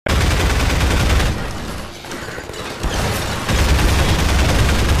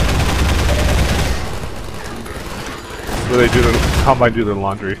where they do the combine do their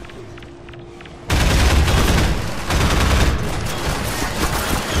laundry.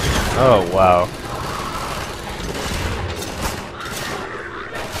 Oh wow.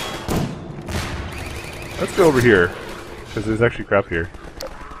 Let's go over here, because there's actually crap here.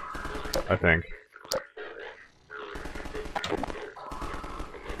 I think.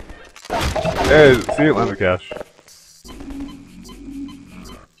 Hey, see you, Atlanta Cash.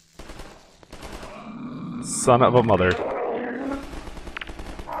 Son of a mother.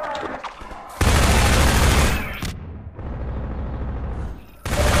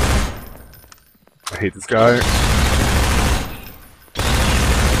 I hate this guy.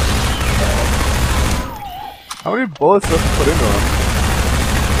 How many bullets do I have to put into him?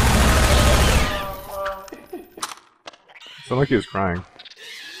 Sounded like he was crying.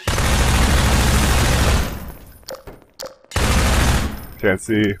 Can't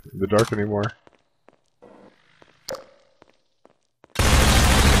see in the dark anymore.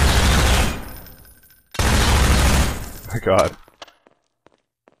 My god.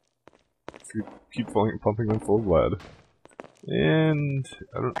 Let's keep pumping them full of lead. And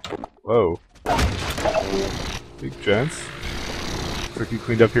I don't. Whoa. Big gents. Looks like you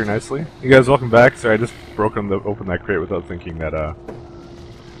cleaned up here nicely. You guys, welcome back. Sorry, I just open that crate without thinking that I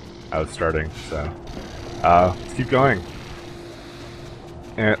was starting. So let's keep going.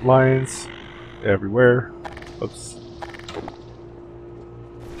 Ant lions everywhere. Oops.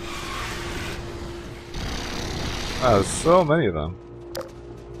 Wow, there's so many of them.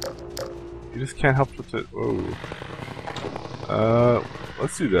 You just can't help but to. Whoa.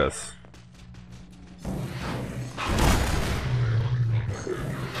 Let's do this.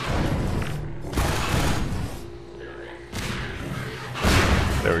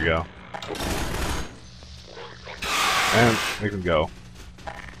 There we go. And make them go.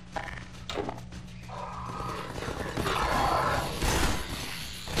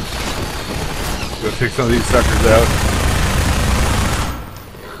 Go take some of these suckers out.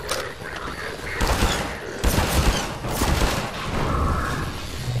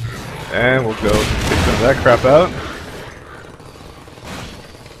 And we'll go take some of that crap out.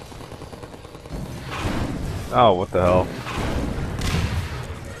 Oh, what the hell.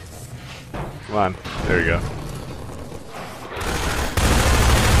 Come on. There you go.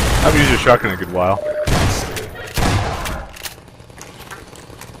 I haven't used a shotgun in a good while.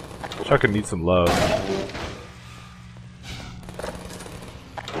 Shotgun needs some love.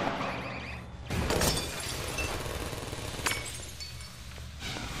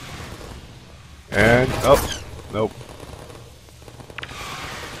 And oh, nope.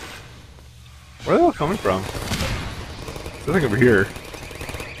 Where are they all coming from? There's nothing over here.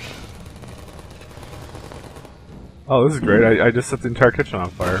 Oh, this is great. I just set the entire kitchen on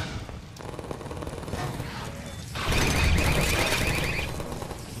fire.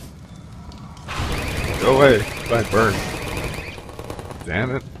 Go away. Fine, burn.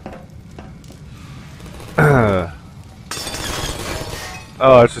 Damn it.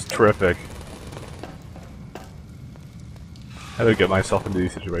 Oh, it's just terrific. How do I get myself into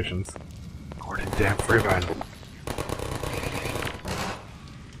these situations? Gordon damn Freeman.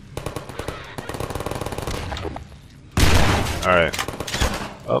 Alright.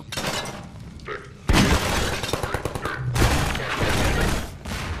 Up.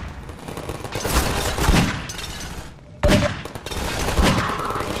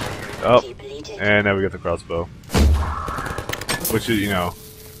 Oh. And now we get the crossbow. Which is, you know,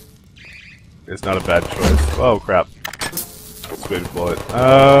 is not a bad choice. Oh crap. Let's wait a bullet.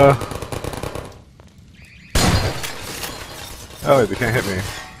 Oh wait, they can't hit me.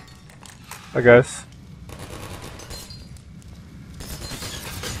 Hi guys.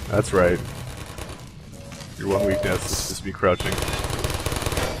 That's right. Your one weakness is just me crouching.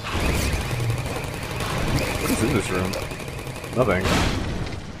 What is in this room? Nothing.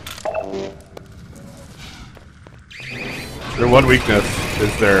 Their one weakness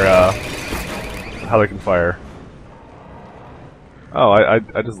is their, how they can fire. Oh, I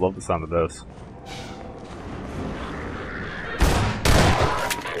just love the sound of this.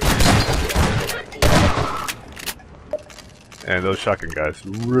 And those shotgun guys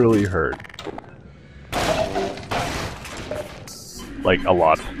really hurt. Like, a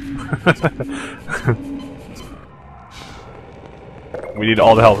lot. We need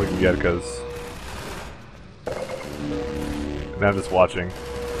all the help we can get, because... And I'm just watching.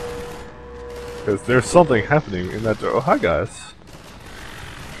 Because there's something happening in that door. Oh, hi guys.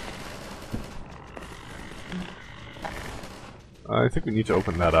 I think we need to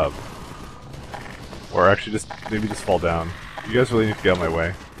open that up. Or actually maybe just fall down. You guys really need to get out of my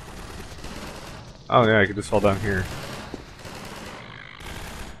way. Oh yeah, I could just fall down here.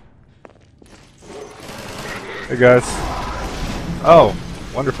 Hey guys. Oh,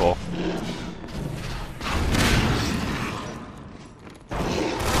 wonderful.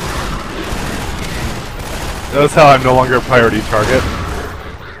 Notice how I'm no longer a priority target.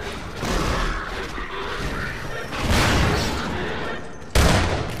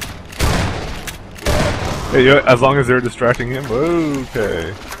 Hey, as long as they're distracting him,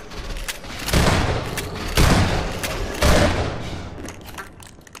 okay.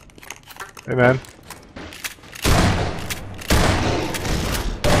 Hey man.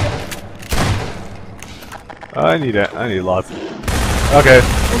 I need it. I need lots. Okay,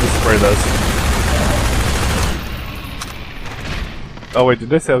 we'll just spray this. Oh wait,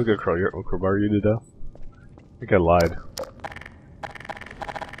 did I say I was gonna crowbar you to death? I think I lied.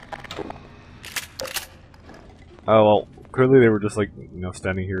 Oh well, clearly they were just like, you know,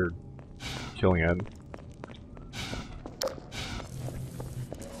 standing here killing Ed.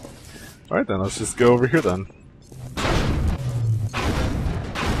 Alright then, let's just go over here then.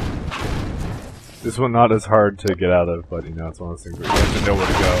 This one not as hard to get out of, but you know, it's one of those things where you have to know where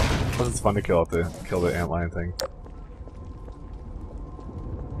to go. Plus it's fun to kill the antlion thing.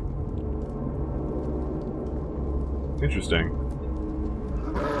 Interesting.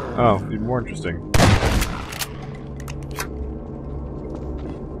 Oh, even more interesting.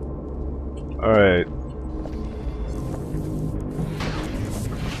 Alright.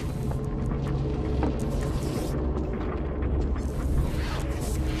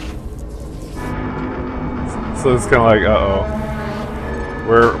 So it's kind of like, uh-oh.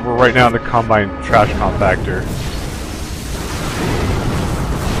 We're right now in the Combine trash compactor.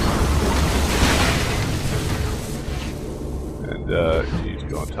 And, you need to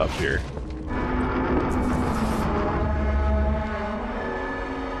go on top here.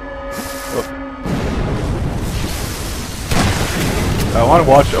 Oh. I want to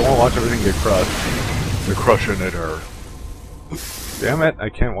watch everything get crushed. They're crushing it, or... Damn it, I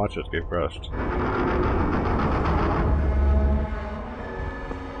can't watch it get crushed.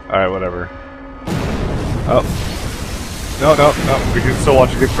 Alright, whatever. Oh. No, we can still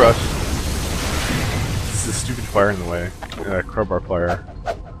watch it get crushed. This is a stupid fire in the way. Crowbar fire.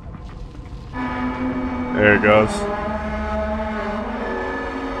 There it goes.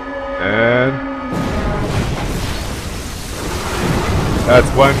 And...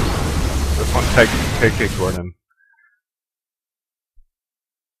 That's one take Gordon.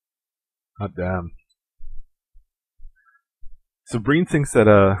 God damn. So Breen thinks that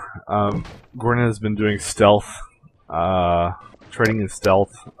Gordon has been doing stealth, trading in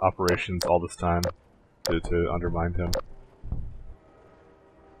stealth operations all this time to undermine him.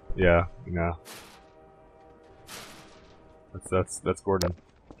 Yeah, you know. That's Gordon.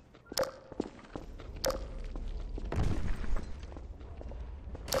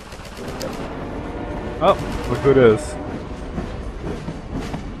 Oh, look who it is.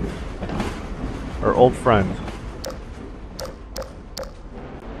 Our old friend.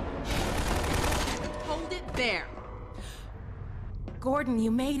 There. Gordon, you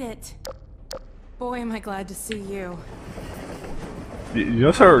made it. Boy, am I glad to see you. You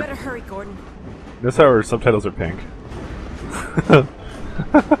notice how Better hurry, Gordon. Notice how our subtitles are pink. I'm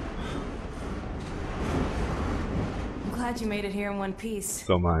glad you made it here in one piece.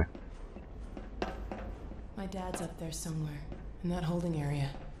 So am I. My dad's up there somewhere, in that holding area.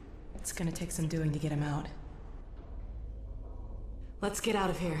 It's gonna take some doing to get him out. Let's get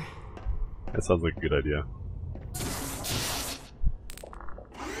out of here. That sounds like a good idea.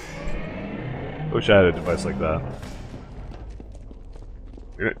 I wish I had a device like that.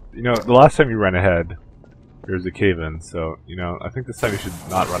 You know, the last time you ran ahead, there was a cave-in, so, you know, I think this time you should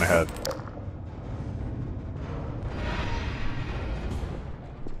not run ahead.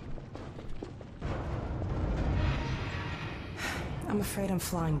 I'm afraid I'm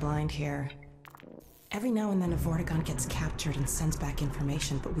flying blind here. Every now and then a Vortigaunt gets captured and sends back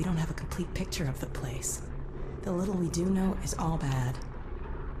information, but we don't have a complete picture of the place. The little we do know is all bad.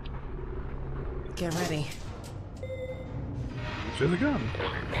 Get ready. Which is a gun.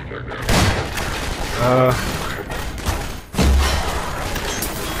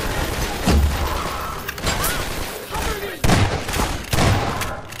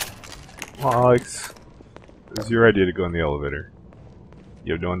 Well, Alex, it was your idea to go in the elevator.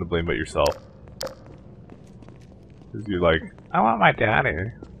 You have no one to blame but yourself. Because you're like, I want my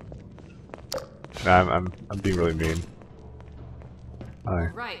daddy. Nah, I'm being really mean. Hi.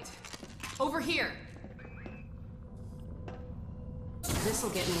 Right. Over here.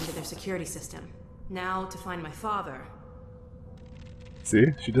 This'll get me into their security system. Now to find my father.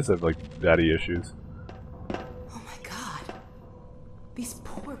 See? She does have, like, daddy issues. Oh my god. These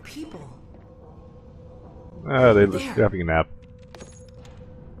poor people. Ah, they're having a nap.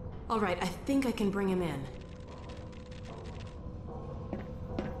 Alright, I think I can bring him in.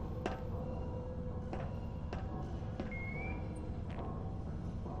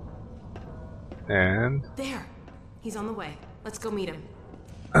 And... There! He's on the way. Let's go meet him.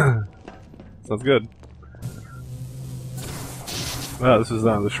 Sounds good. Wow, this is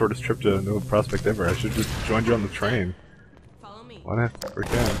the shortest trip to Nova Prospect ever. I should have just joined you on the train. Follow me. Why not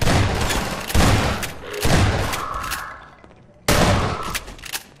freaking?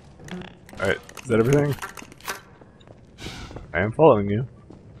 Alright, is that everything? I am following you.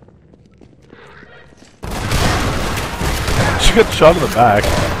 She got shot in the back.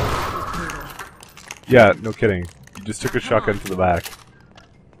 Yeah, no kidding. You just took a shotgun to the back.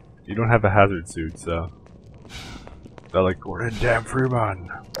 You don't have a hazard suit, so... They're like, we're in damn Fremont.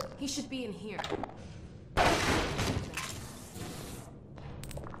 He should be in here.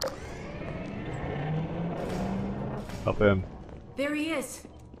 Hop in. There he is.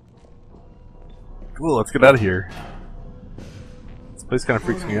 Cool, let's get out of here. This place kind of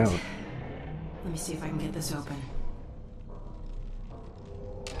freaks me out. Let me see if I can get this open.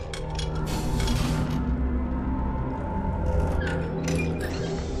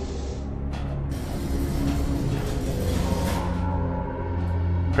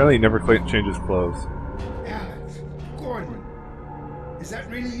 Apparently he never quite changes clothes. Alex, Gordon, is that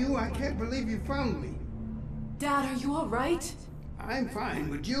really you? I can't believe you found me. Dad, are you alright? I'm fine,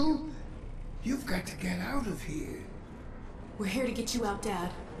 but you? You've got to get out of here. We're here to get you out,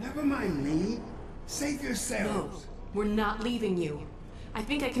 Dad. Never mind me. Save No, yourselves. we're not leaving you. I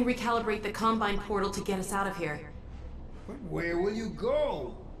think I can recalibrate the Combine portal to get us out of here. But where will you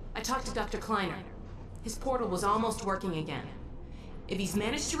go? I talked to Dr. Kleiner. His portal was almost working again. If he's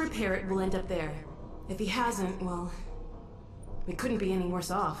managed to repair it, we'll end up there. If he hasn't, well, we couldn't be any worse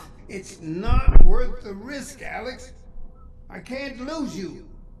off. It's not worth the risk, Alex. I can't lose you.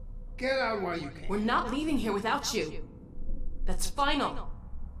 Get out while you can. We're not leaving here without you. That's final.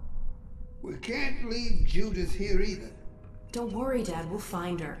 We can't leave Judith here either. Don't worry, Dad. We'll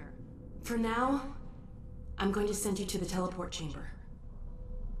find her. For now, I'm going to send you to the teleport chamber.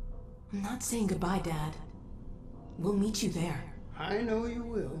 I'm not saying goodbye, Dad. We'll meet you there. I know you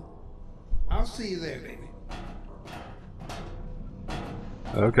will. I'll see you there, baby.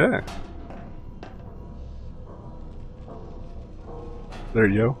 Okay. There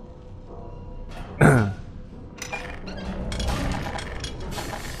you go.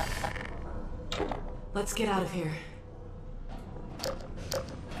 Let's get out of here.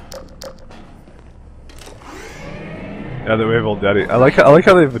 Yeah, the wave old daddy. I like how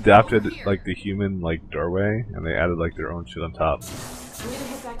they've adapted like the human like doorway, and they added like their own shit on top. I'm gonna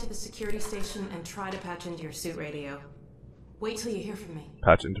head back to the security station and try to patch into your suit radio. Wait till you hear from me.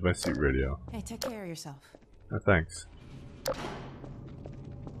 Patch into my suit radio. Hey, take care of yourself. Oh, thanks.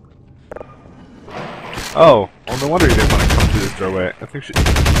 Oh, well, no wonder you didn't want to come through this doorway. I think she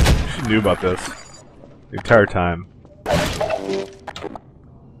knew about this the entire time.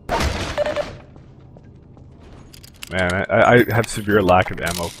 Man, I have severe lack of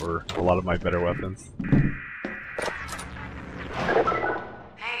ammo for a lot of my better weapons. Hey,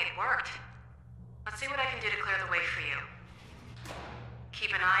 it worked. Let's see what I can do to clear the way for you.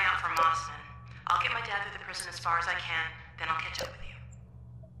 Keep an eye out for Mossman. I'll get my dad through the prison as far as I can, then I'll catch up with you.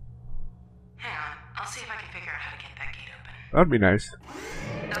 Hang on, I'll see if I can figure out how to get that gate open. That'd be nice.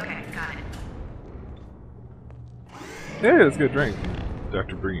 Okay, got it. Hey, let's get a drink.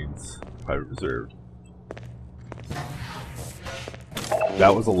 Dr. Breen's Private Reserve.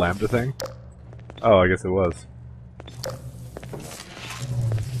 That was a Lambda thing? Oh, I guess it was.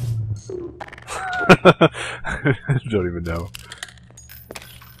 Don't even know.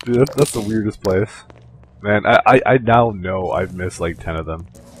 Dude, that's the weirdest place. Man, I now know I've missed like 10 of them.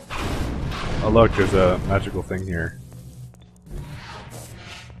 Oh look, there's a magical thing here.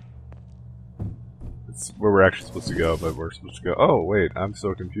 It's where we're actually supposed to go, but we're supposed to go... Oh, wait, I'm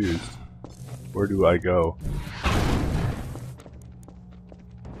so confused. Where do I go?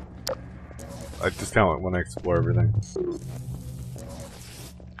 I just kind of want to explore everything.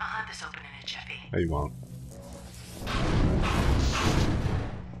 I'll have this open in a jiffy. No, you won't.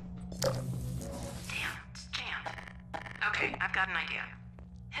 Damn, it's jammed. Okay, I've got an idea.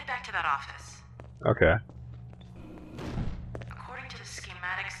 Head back to that office. Okay. According to the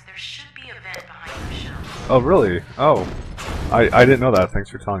schematics, there should be a vent behind the shelf. Oh, really? Oh. I didn't know that.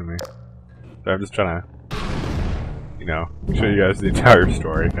 Thanks for telling me. So I'm just trying to, you know, show you guys the entire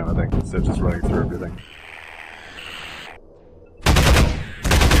story kind of thing, instead of just running through everything.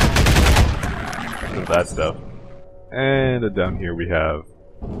 That stuff. And down here we have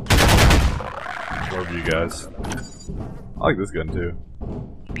more of you guys. I like this gun too.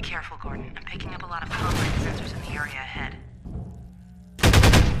 Be careful, Gordon. I'm picking up a lot of combat sensors in the area ahead.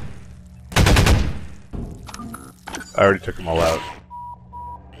 I already took them all out.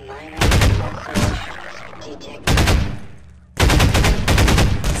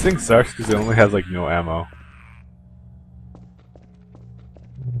 This thing sucks because it only has like no ammo.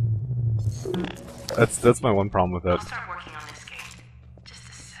 That's my one problem with it. I'll start working on this gate. Just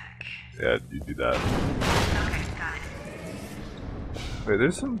a sec. Yeah, you do that. Okay, got it. Wait,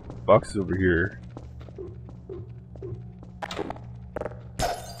 there's some boxes over here.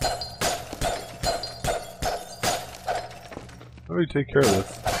 How do we take care of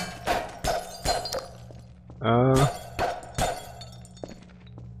this?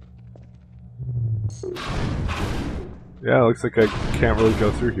 Yeah, looks like I can't really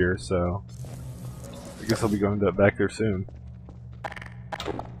go through here, so I guess I'll be going back there soon.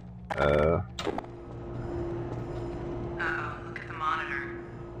 Uh-oh, look at the monitor.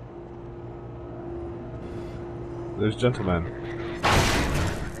 There's gentlemen.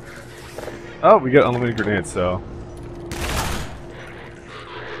 Oh, we got unlimited grenades, so.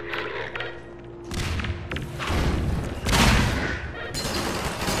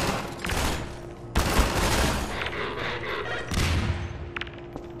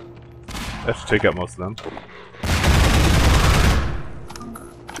 That should take out most of them.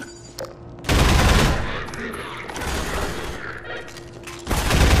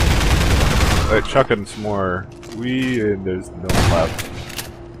 Alright, chuck in some more. And there's no one left.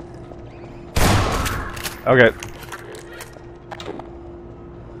 Okay.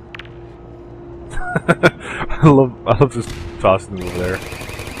 I love just tossing them over there.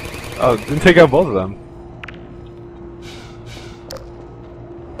 Oh, didn't take out both of them.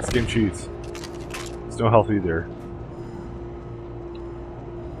 This game cheats. There's no health either.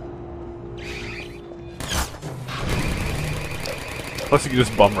 Plus you can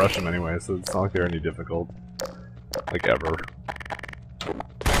just bum rush them anyway, so it's not like they're any difficult. Like ever.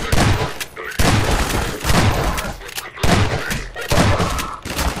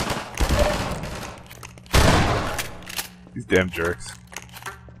 These damn jerks.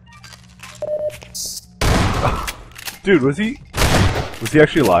 Dude, was he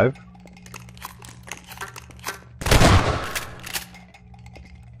actually alive?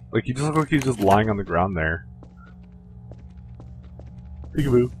 Like, he just looked like he's just lying on the ground there.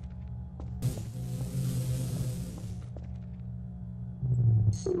 Peekaboo.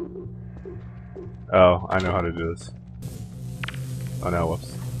 Oh, I know how to do this. Oh no,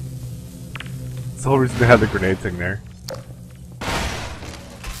 whoops. That's the whole reason they had the grenade thing there.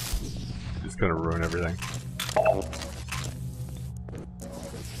 Just gonna ruin everything.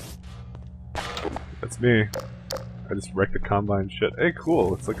 That's me. I just wrecked the combine shit. Hey,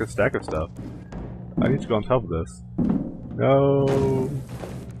 cool, it's like a stack of stuff. I need to go on top of this. No.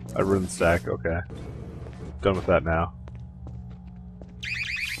 I ruined the stack, okay. Done with that now.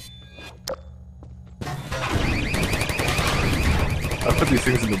 I put these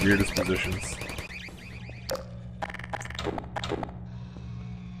things in the weirdest positions.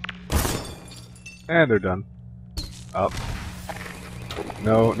 And they're done. Up.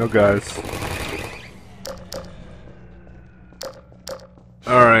 No guys.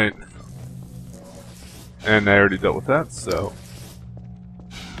 Alright. And I already dealt with that, so...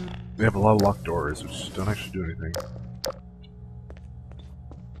 We have a lot of locked doors, which don't actually do anything.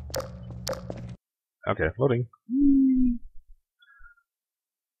 Okay, loading.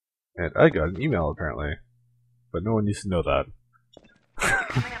 And I got an email, apparently. But no one needs to know that.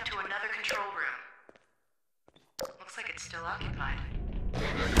 Coming up to another control room. Looks like it's still occupied.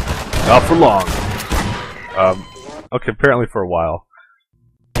 Not for long. Okay, apparently for a while.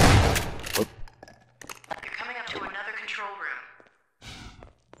 You're coming up to another control room.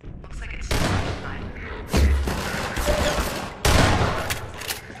 Looks like it's still occupied.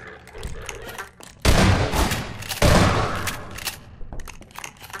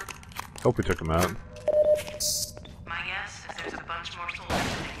 Hope we took him out. My guess is there's a bunch more soldiers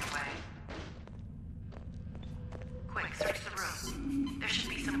heading your way. Quick, search the room. There should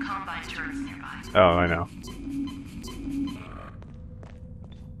be some combine turrets nearby. Oh, I know.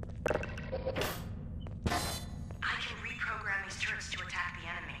 I can reprogram these turrets to attack the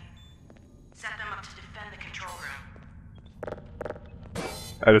enemy. Set them up to defend the control room.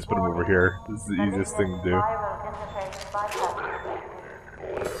 I just put him over here. This is the easiest thing to do.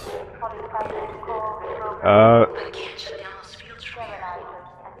 I can't shut down those fields from here.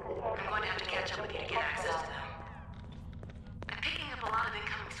 I'm going to have to catch up with you to get access to them. I'm picking up a lot of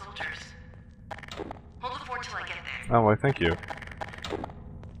incoming soldiers. Hold the fort till I get there. Oh, well, thank you.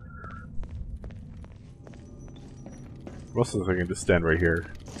 Most of the thing I can just stand right here.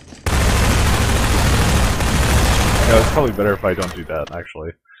 Yeah, it's probably better if I don't do that,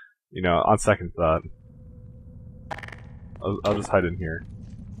 actually. You know, on second thought. I'll just hide in here.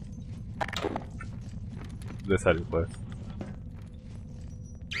 This hiding place.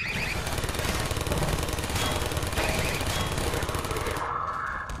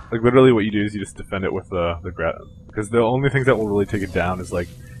 Like, literally what you do is you just defend it with the because the only things that will really take it down is, like,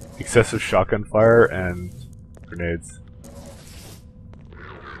 excessive shotgun fire and grenades.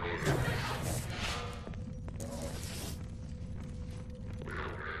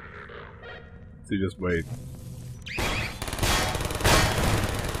 So you just wait.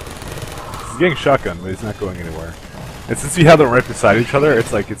 He's getting shotgun, but he's not going anywhere. And since you have them right beside each other,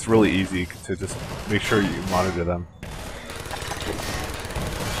 it's like, it's really easy to just make sure you monitor them.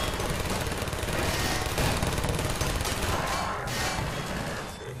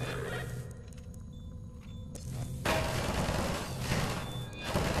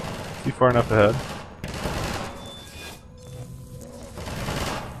 Is he far enough ahead?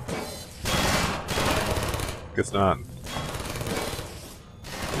 Guess not.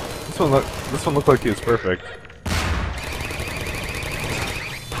 This one looked like he was perfect.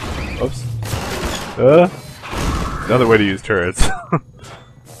 Oops. Another way to use turrets.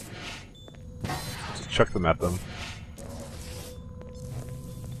 Just chuck them at them.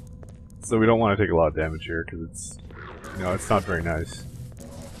 So we don't want to take a lot of damage here because it's, you know, it's not very nice.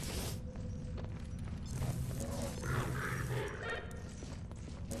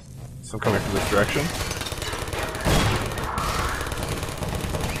 Some coming from this direction.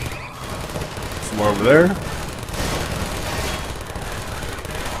 Some more over there.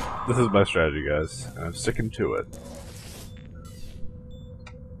 This is my strategy, guys, and I'm sticking to it.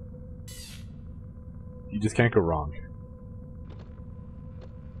 You just can't go wrong.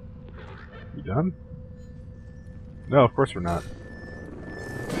 You done? No, of course we're not.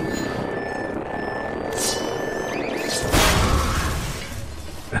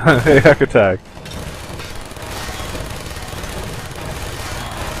 Hey, hack attack.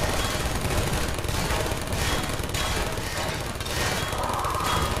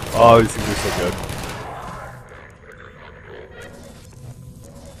 Oh, these things are so good.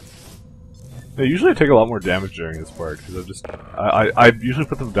 They usually take a lot more damage during this part because I usually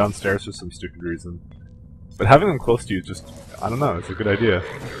put them downstairs for some stupid reason. But having them close to you just, I don't know, it's a good idea.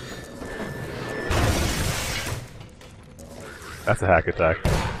 That's a hack attack.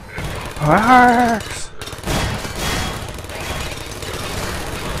 Hacks!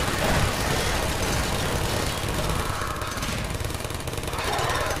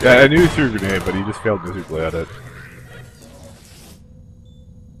 Yeah, I knew he threw a grenade, but he just failed miserably at it.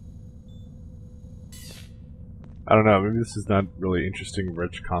 I don't know, maybe this is not really interesting,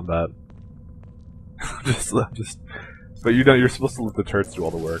 rich combat. But you know, you're supposed to let the turrets do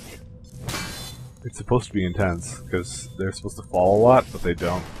all the work. It's supposed to be intense, because they're supposed to fall a lot, but they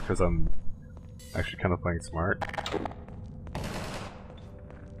don't, because I'm actually kind of playing smart.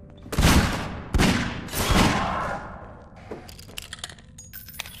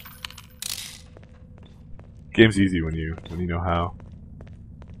 Game's easy when you know how.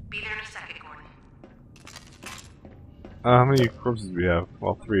 Be there in a second, Gordon. How many corpses do we have?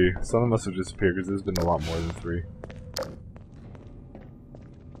 Well, 3. Some of them must have disappeared, because there's been a lot more than 3.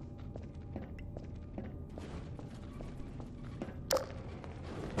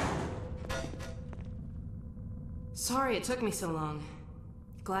 Sorry it took me so long.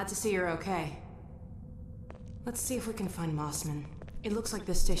 Glad to see you're okay. Let's see if we can find Mossman. It looks like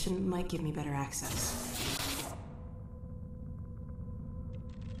this station might give me better access.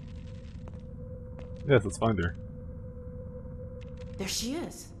 Yes, let's find her. There she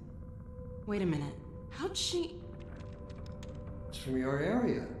is. Wait a minute. How'd she... It's from your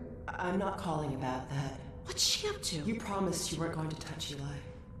area. I'm not calling about that. What's she up to? You promised you weren't going to touch Eli.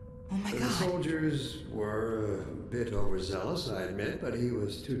 Oh my The god. soldiers were a bit overzealous, I admit, but he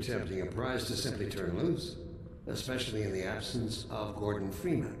was too tempting a prize to simply turn loose. Especially in the absence of Gordon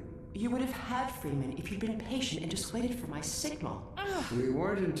Freeman. You would have had Freeman if you'd been patient and just waited for my signal. We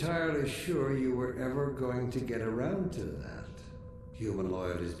weren't entirely sure you were ever going to get around to that. Human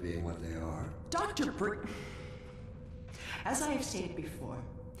loyalties being what they are. Dr. As I have stated before,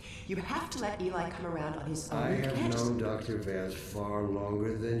 you have to let Eli come around on his own. I You have can't just- known Dr. Vance far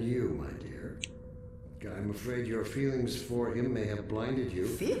longer than you, my dear. I'm afraid your feelings for him may have blinded you.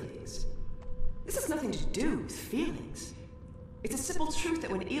 Feelings? This has nothing to do with feelings. It's a simple truth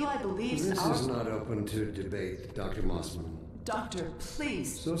that when Eli believes in This our... is not open to debate, Dr. Mossman. Doctor,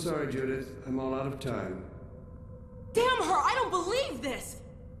 please. So sorry, Judith. I'm all out of time. Damn her! I don't believe this!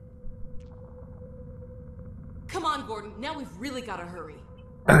 Come on, Gordon. Now we've really got to hurry.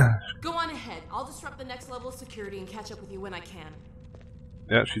 Go on ahead. I'll disrupt the next level of security and catch up with you when I can.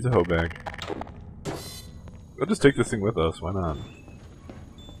 Yeah, she's a hoe bag. We'll just take this thing with us. Why not?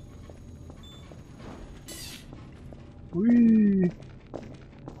 Whee!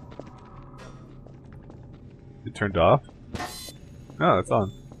 It turned off? No, it's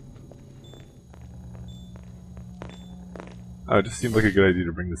on. Oh, it just seemed like a good idea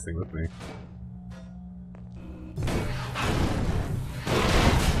to bring this thing with me.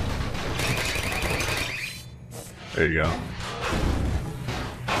 There you go.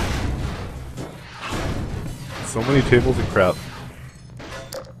 So many tables and crap.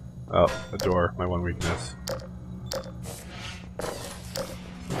 Oh, a door, my one weakness.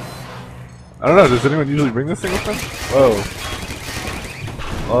 I don't know, does anyone usually bring this thing with them? Whoa.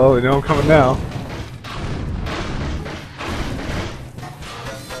 Oh, they know I'm coming now.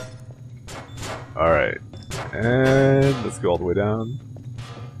 Alright. And let's go all the way down.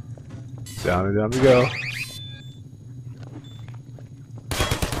 Down and down we go.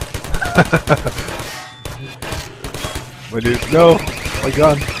 My dude, no! My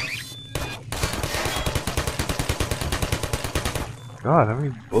gun! God, how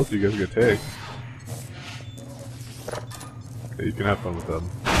many bullets are you guys gonna take? Okay, you can have fun with them.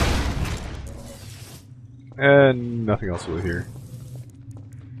 And nothing else really here.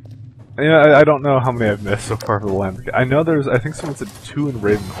 And, yeah, I don't know how many I've missed so far for the land. I know there's, I think someone said 2 in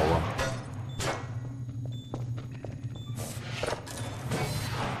Ravenholm.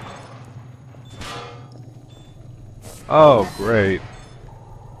 Oh, great.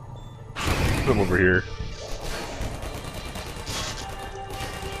 Put them over here.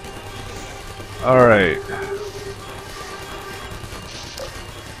 Alright.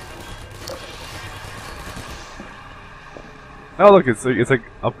 Oh look, it's like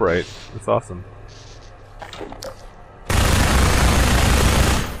upright. It's awesome.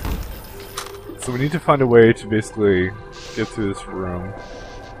 So we need to find a way to basically get to this room.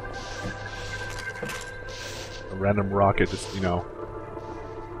 A random rocket just, you know.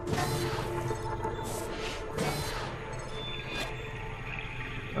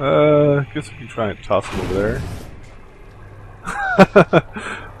 Guess we can try and toss him over there.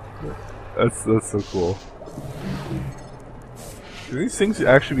 That's so cool. Can these things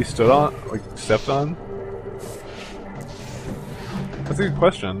actually be stood on, like stepped on? That's a good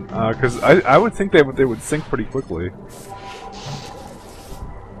question. Because I would think they would sink pretty quickly.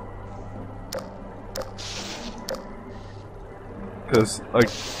 Because like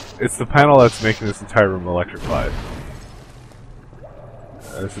it's the panel that's making this entire room electrified.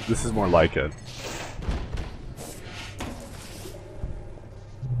 This is more like it.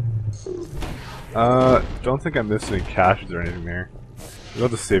 Don't think I missed any caches or anything there. Maybe I'll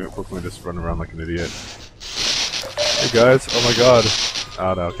just save it quickly and just run around like an idiot. Hey guys, oh my god.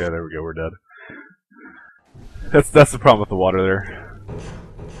 Oh no, okay, there we go, we're dead. That's the problem with the water there.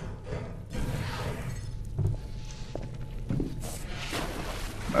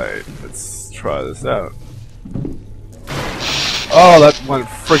 Alright, let's try this out. Oh, that went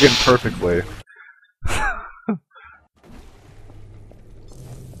friggin' perfectly.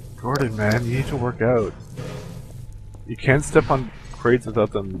 Gordon, man, you need to work out. You can't step on crates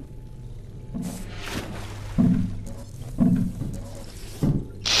without them.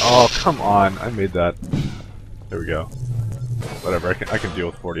 Oh, come on! I made that. There we go. Whatever, I can deal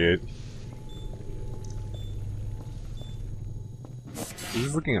with 48. Is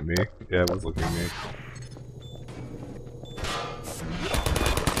this looking at me? Yeah, it was looking at me.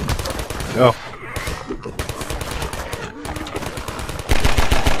 No.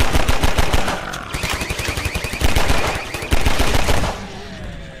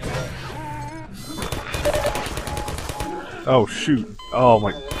 Oh shoot. Oh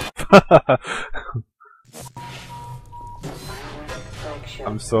my.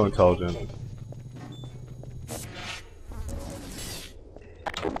 I'm so intelligent.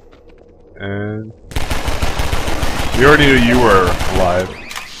 And we already knew you were alive.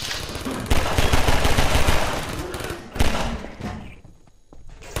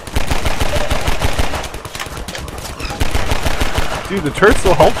 Dude, the turret's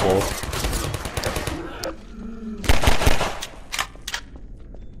so helpful.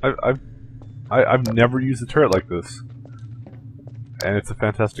 I've never used a turret like this, and it's a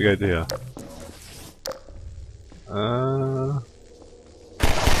fantastic idea.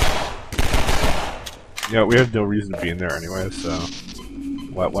 Yeah, we have no reason to be in there anyway, so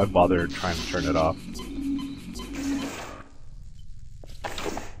why bother trying to turn it off?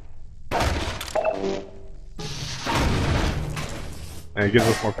 And it gives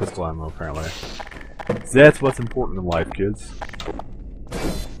us more pistol ammo, apparently. Because that's what's important in life, kids.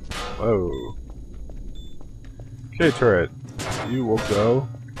 Whoa. Okay, turret. You will go.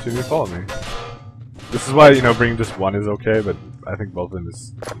 Continue to follow me. This is why, you know, bringing just one is okay, but I think both of them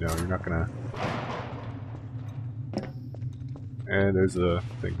is, you know, you're not gonna... And there's a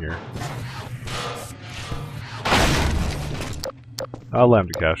thing here. I'll allow him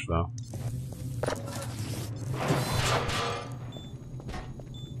to cash, though.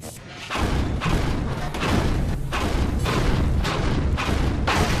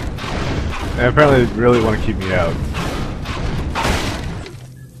 And apparently they really want to keep me out.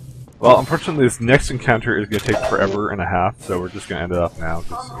 Well, unfortunately this next encounter is going to take forever and a half, so we're just going to end it off now,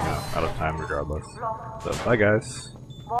 because, you know, out of time regardless. So, bye guys.